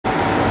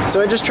So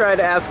I just tried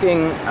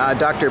asking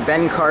Dr.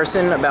 Ben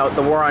Carson about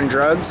the war on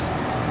drugs.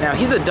 Now,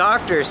 he's a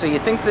doctor, so you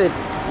think that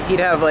he'd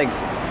have like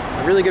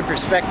a really good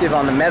perspective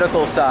on the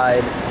medical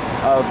side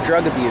of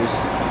drug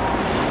abuse.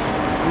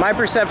 My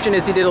perception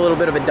is he did a little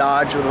bit of a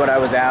dodge with what I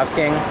was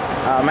asking.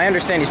 I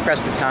understand he's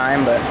pressed for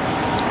time, but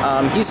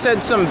he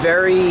said some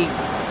very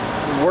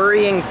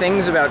worrying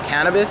things about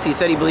cannabis. He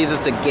said he believes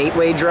it's a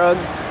gateway drug.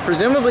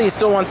 Presumably he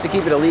still wants to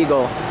keep it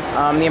illegal.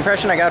 The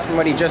impression I got from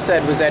what he just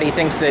said was that he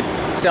thinks that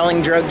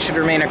selling drugs should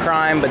remain a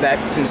crime, but that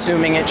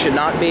consuming it should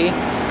not be.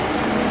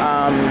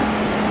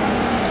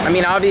 I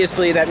mean,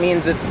 obviously that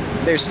means that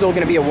there's still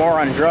going to be a war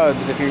on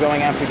drugs if you're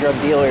going after drug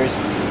dealers.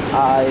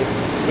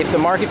 If the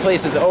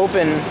marketplace is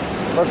open,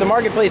 or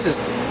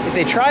if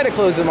they try to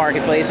close the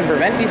marketplace and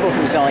prevent people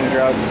from selling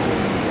drugs,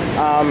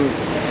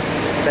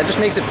 that just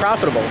makes it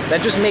profitable.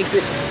 That just makes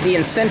it the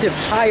incentive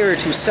higher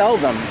to sell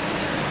them.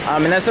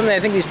 And that's something I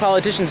think these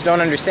politicians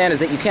don't understand, is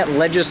that you can't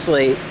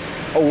legislate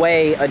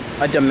away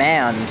a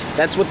demand.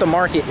 That's what the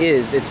market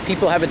is. It's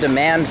people have a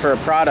demand for a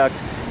product,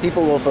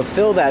 people will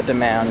fulfill that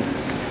demand.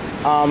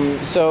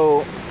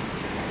 So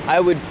I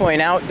would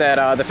point out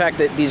that the fact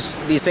that these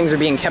things are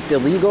being kept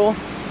illegal,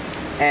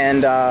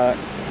 and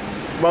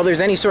while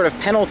there's any sort of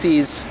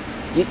penalties,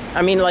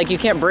 I mean, like, you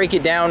can't break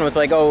it down with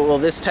like, oh, well,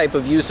 this type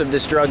of use of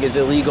this drug is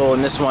illegal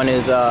and this one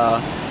is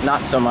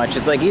not so much.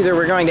 It's like, either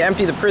we're going to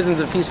empty the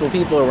prisons of peaceful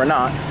people or we're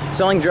not.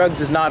 Selling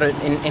drugs is not an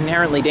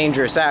inherently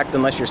dangerous act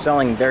unless you're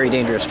selling very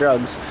dangerous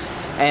drugs.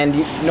 And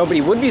nobody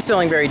would be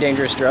selling very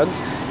dangerous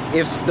drugs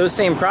if those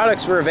same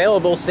products were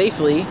available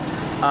safely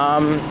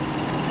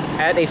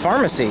at a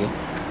pharmacy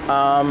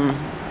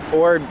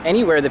or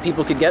anywhere that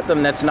people could get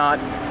them that's not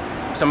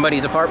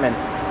somebody's apartment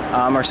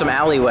or some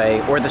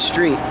alleyway or the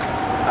street.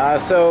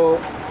 So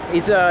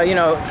he's, you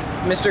know,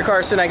 Mr.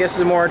 Carson, I guess, is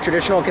a more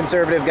traditional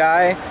conservative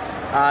guy.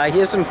 He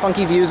has some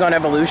funky views on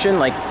evolution,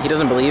 like he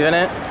doesn't believe in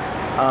it.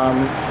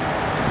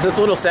 So it's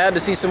a little sad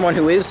to see someone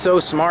who is so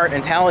smart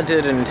and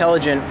talented and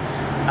intelligent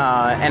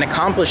and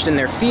accomplished in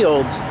their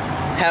field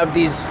have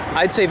these,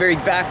 I'd say, very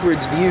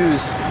backwards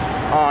views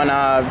on,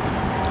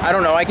 I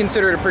don't know, I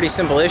consider it a pretty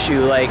simple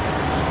issue. Like,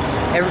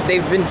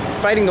 they've been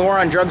fighting the war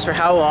on drugs for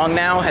how long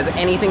now? Has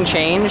anything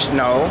changed?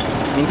 No.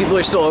 I mean, people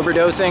are still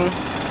overdosing.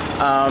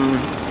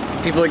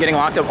 People are getting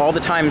locked up all the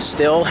time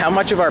still. How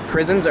much of our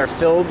prisons are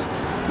filled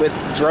with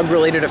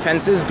drug-related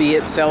offenses, be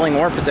it selling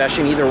or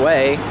possession, either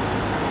way?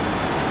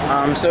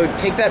 So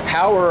take that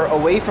power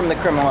away from the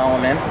criminal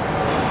element,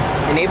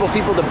 enable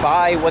people to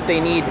buy what they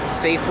need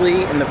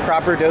safely in the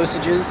proper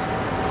dosages,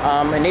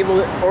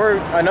 or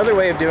another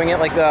way of doing it,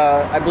 like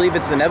I believe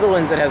it's the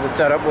Netherlands that has it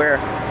set up, where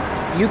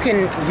you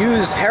can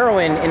use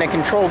heroin in a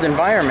controlled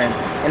environment,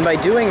 and by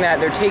doing that,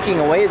 they're taking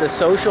away the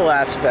social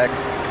aspect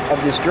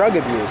of this drug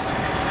abuse.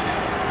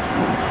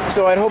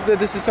 So I'd hope that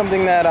this is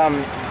something that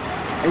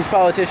these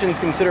politicians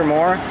consider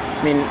more.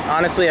 I mean,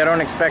 honestly, I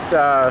don't expect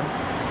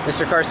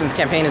Mr. Carson's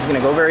campaign is going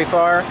to go very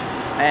far,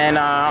 and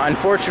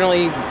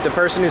unfortunately, the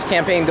person whose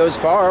campaign goes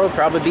far will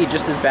probably be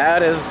just as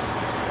bad as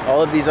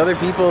all of these other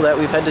people that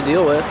we've had to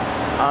deal with.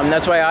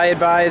 That's why I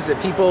advise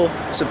that people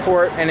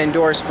support and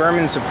endorse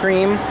Vermin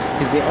Supreme.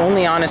 He's the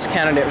only honest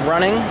candidate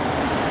running,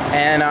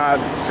 and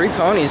free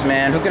ponies,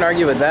 man. Who can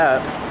argue with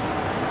that?